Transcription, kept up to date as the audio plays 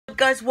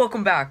Guys,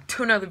 welcome back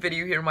to another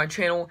video here on my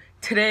channel.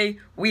 Today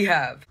we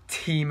have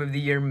Team of the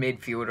Year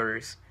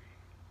midfielders.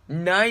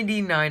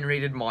 99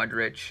 rated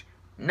Modric,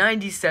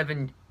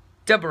 97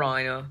 De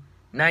Bruyne,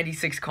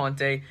 96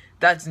 Conte.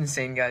 That's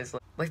insane, guys.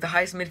 Like the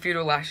highest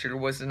midfielder last year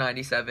was a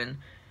 97,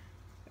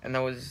 and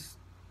that was,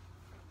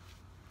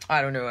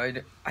 I don't know,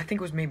 I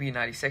think it was maybe a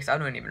 96. I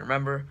don't even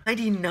remember.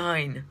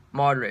 99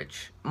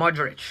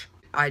 Modric.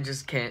 I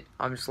just can't.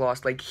 I'm just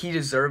lost. Like, he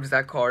deserves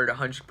that card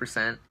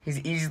 100%.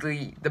 He's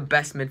easily the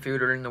best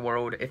midfielder in the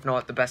world, if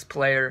not the best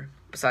player,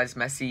 besides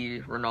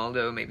Messi,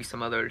 Ronaldo, maybe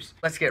some others.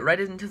 Let's get right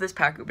into this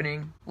pack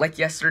opening. Like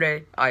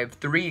yesterday, I have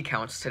 3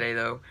 accounts today,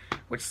 though,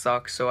 which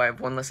sucks. So I have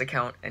 1 less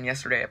account, and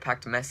yesterday I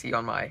packed Messi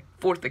on my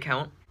 4th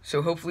account.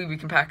 So hopefully we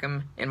can pack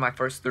him in my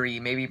first 3,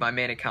 maybe my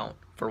main account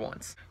for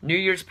once. New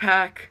Year's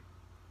pack.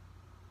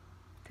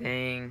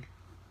 Dang.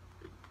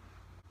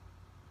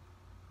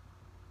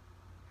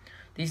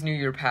 These New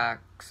Year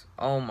packs,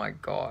 oh my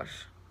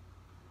gosh.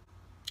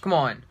 Come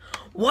on.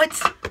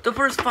 What? The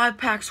first 5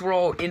 packs were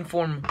all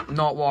inform,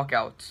 not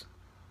walkouts.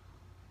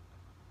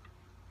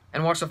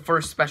 And watch the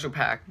first special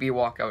pack be a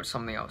walkout,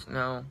 something else.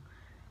 No.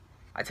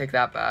 I take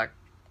that back.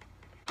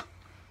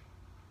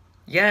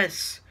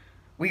 Yes.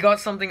 We got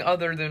something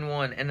other than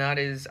 1, and that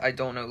is, I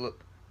don't know.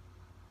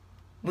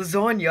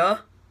 Lasagna?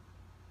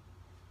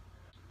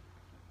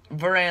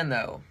 Varane,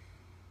 though.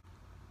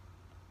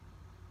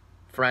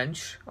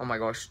 French. Oh my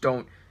gosh,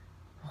 don't.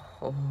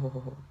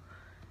 Oh,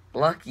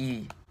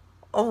 lucky.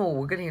 Oh,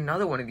 we're getting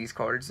another one of these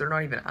cards. They're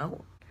not even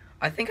out.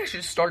 I think I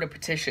should start a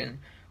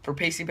petition for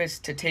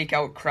Pacybits to take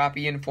out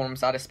crappy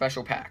informs out of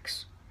special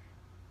packs.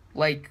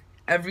 Like,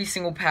 every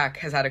single pack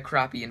has had a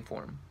crappy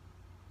inform.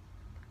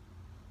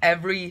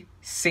 Every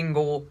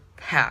single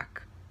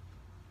pack.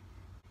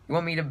 You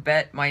want me to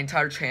bet my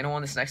entire channel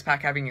on this next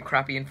pack having a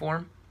crappy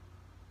inform?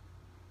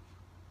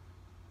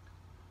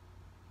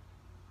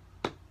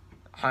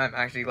 I'm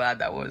actually glad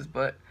that was,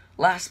 but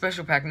last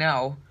special pack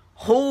now.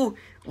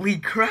 Holy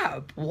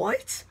crap,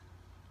 what?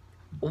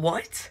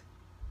 What?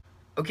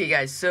 Okay,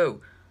 guys,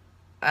 so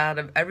out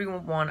of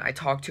everyone I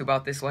talked to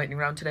about this lightning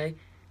round today,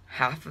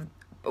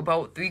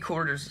 about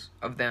 3/4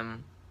 of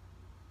them,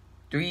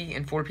 3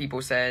 and 4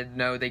 people said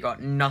no, they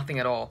got nothing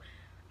at all.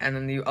 And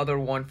then the other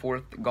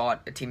 1/4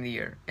 got a Team of the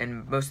Year.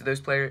 And most of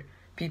those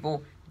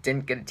people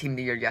didn't get a Team of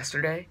the Year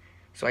yesterday.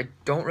 So I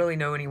don't really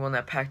know anyone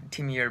that packed a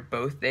Team of the Year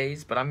both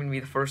days, but I'm going to be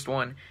the first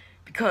one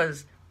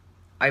because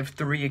I have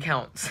 3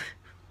 accounts.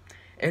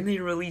 And they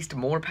released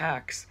more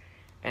packs,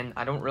 and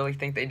I don't really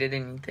think they did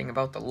anything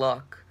about the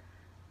luck.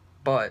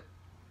 But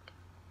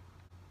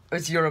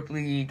it's Europe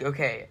League.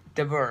 Okay,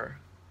 De Bruyne.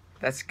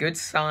 That's a good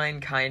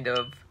sign, kind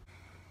of.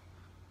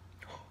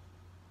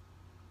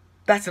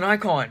 That's an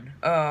icon.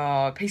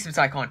 Pacybits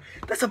icon.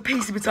 That's a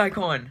Pacybits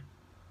icon.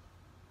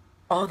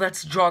 Oh,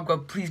 that's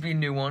Drogba. Please be a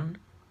new one.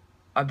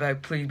 I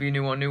beg, please be a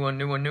new one.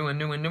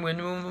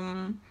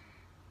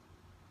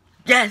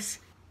 Yes!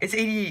 It's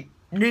 88.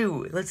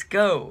 New. Let's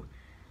go.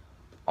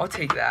 I'll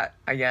take that,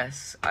 I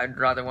guess. I'd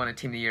rather want a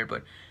Team of the Year,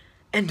 but...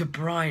 And De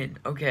Bruyne.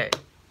 Okay.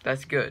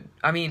 That's good.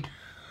 I mean...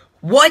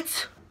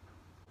 What?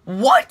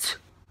 What?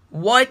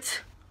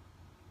 What?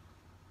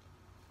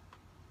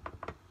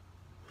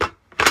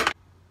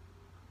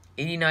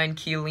 89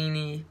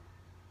 Chiellini.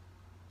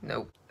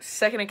 Nope.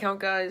 Second account,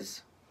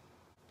 guys.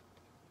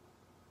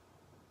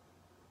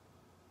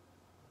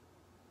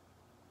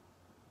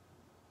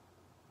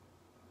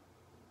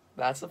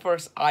 That's the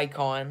first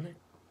icon.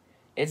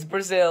 It's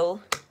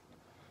Brazil.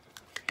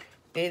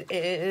 It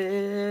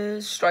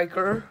is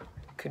striker.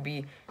 Could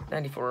be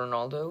 94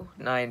 Ronaldo.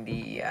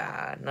 90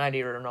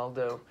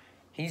 Ronaldo.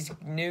 He's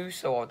new,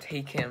 so I'll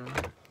take him.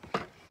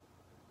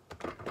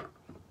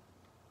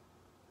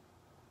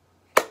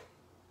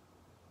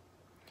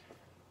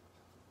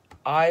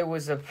 I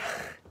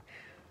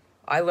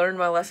learned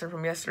my lesson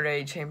from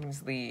yesterday,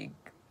 Champions League.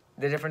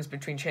 The difference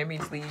between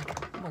Champions League...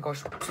 Oh my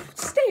gosh,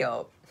 stay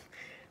up.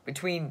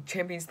 Between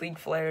Champions League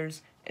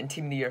flares and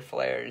Team of the Year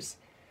flares.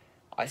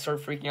 I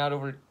started freaking out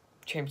over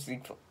Champions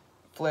League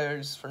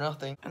flares for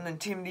nothing. And then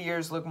Team of the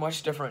Years look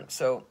much different,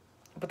 so...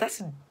 But that's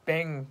a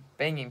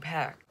banging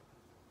pack.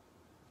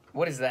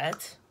 What is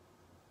that?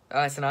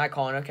 Oh, it's an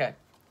icon, okay.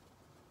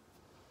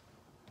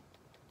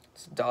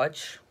 It's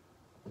Dutch.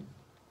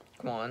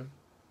 Come on.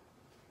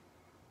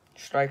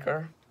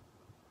 Striker.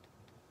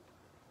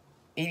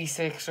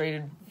 86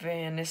 rated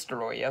Van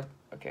Nistelrooy, yep,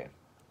 okay.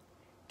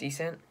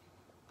 Decent.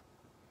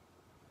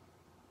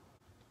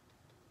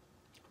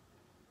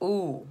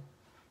 Ooh.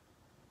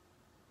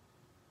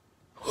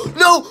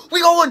 No! We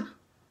got one!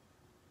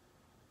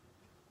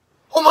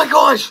 Oh my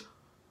gosh!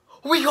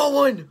 We got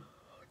one!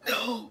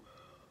 No!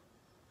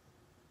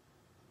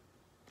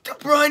 De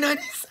Bruyne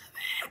 97!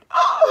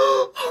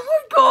 Oh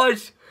my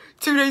gosh!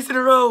 2 days in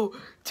a row!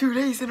 2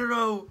 days in a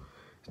row!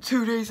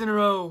 2 days in a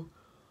row!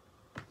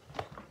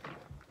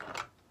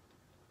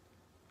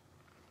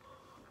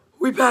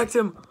 We packed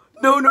him!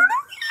 No!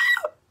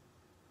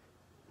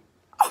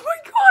 Oh my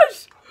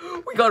gosh!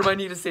 We got him, I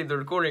need to save the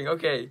recording,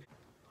 okay.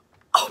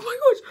 Oh my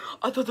gosh!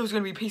 I thought that was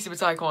gonna be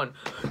Pacybits icon.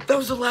 That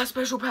was the last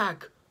special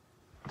pack.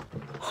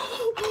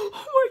 Oh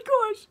my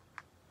gosh.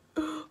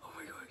 Oh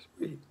my gosh.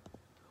 Wait.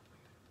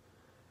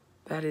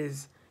 That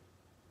is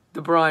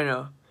De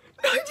Bruyne.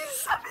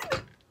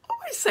 97. Oh,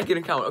 my second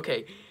account.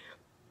 Okay.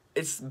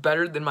 It's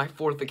better than my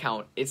fourth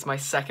account. It's my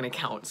second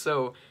account.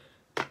 So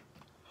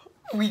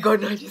we got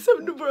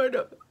 97 De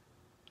Bruyne.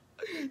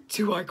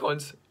 2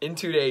 icons in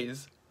 2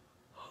 days.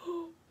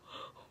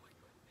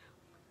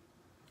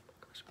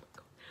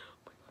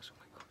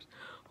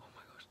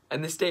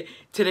 And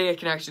today I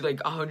can actually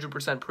like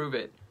 100% prove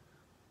it.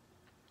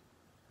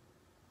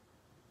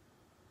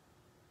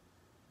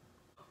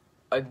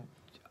 I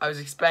was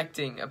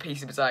expecting a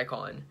Pacybits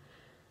icon.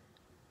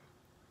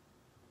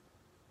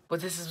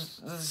 But this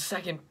is the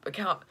second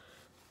account.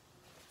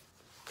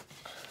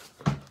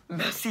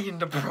 Messi and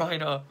De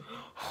Bruyne.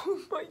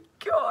 Oh my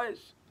gosh.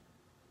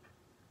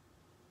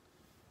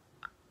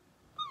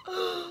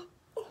 Oh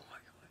my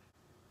god.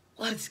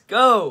 Let's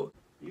go.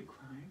 Are you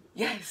crying?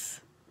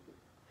 Yes.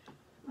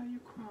 Why are you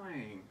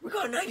crying? We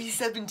got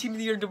 97 Team of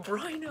the Year De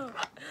Bruyne.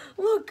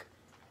 Look.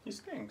 He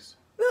stinks.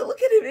 Look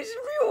at it. It's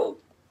real.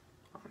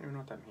 I don't even know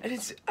what that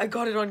means. And I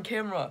got it on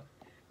camera.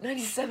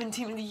 97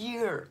 Team of the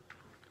Year.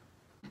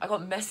 I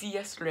got Messi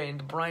yesterday and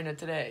De Bruyne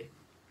today.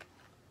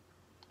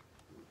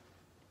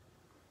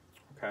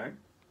 Okay.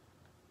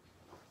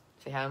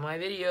 Say hi to my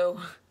video.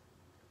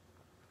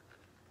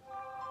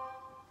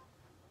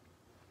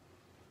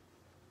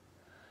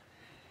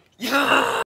 Yeah!